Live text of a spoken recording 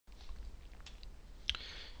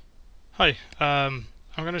Hi, I'm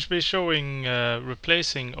going to be showing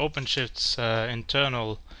replacing OpenShifts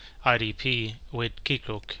internal IDP with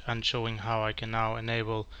Keycloak and showing how I can now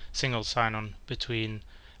enable single sign-on between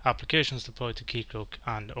applications deployed to Keycloak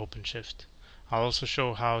and OpenShift. I'll also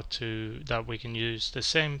show how that we can use the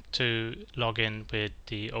same to log in with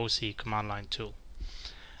the OC command line tool.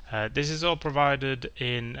 This is all provided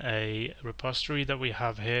in a repository that we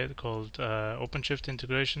have here called OpenShift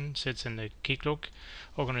integration. Sits in the Keycloak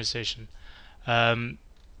organization.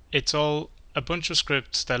 It's all a bunch of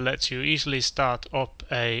scripts that lets you easily start up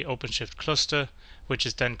a OpenShift cluster, which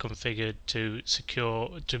is then configured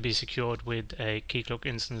to be secured with a Keycloak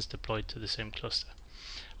instance deployed to the same cluster.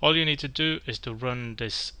 All you need to do is to run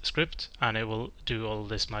this script and it will do all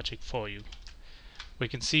this magic for you. We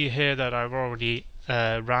can see here that I've already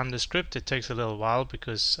ran the script. It takes a little while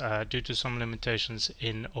because due to some limitations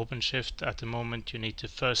in OpenShift at the moment, you need to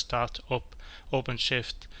first start up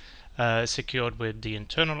OpenShift secured with the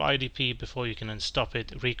internal IDP before you can then stop it,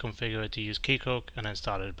 reconfigure it to use Keycloak, and then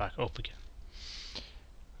start it back up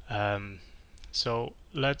again. So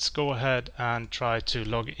let's go ahead and try to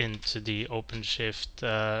log into the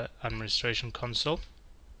OpenShift administration console.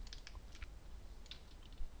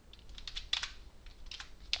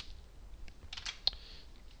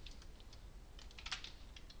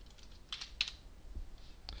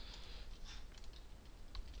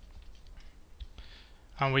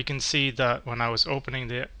 And we can see that when I was opening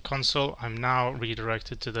the console, I'm now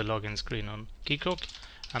redirected to the login screen on Keycloak,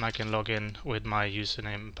 and I can log in with my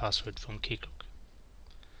username and password from Keycloak.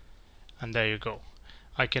 And there you go.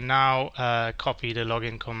 I can now copy the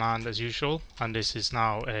login command as usual, and this is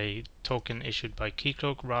now a token issued by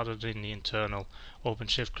Keycloak rather than the internal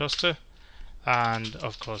OpenShift cluster. And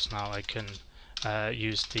of course now I can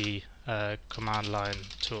use the command line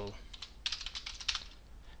tool.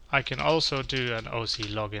 I can also do an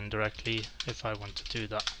OC login directly if I want to do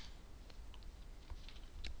that.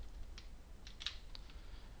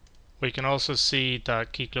 We can also see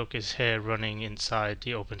that Keycloak is here running inside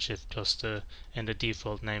the OpenShift cluster in the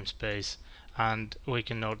default namespace, and we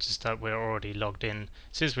can notice that we're already logged in.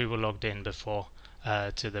 Since we were logged in before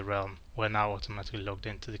to the realm, we're now automatically logged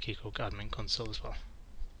into the Keycloak admin console as well.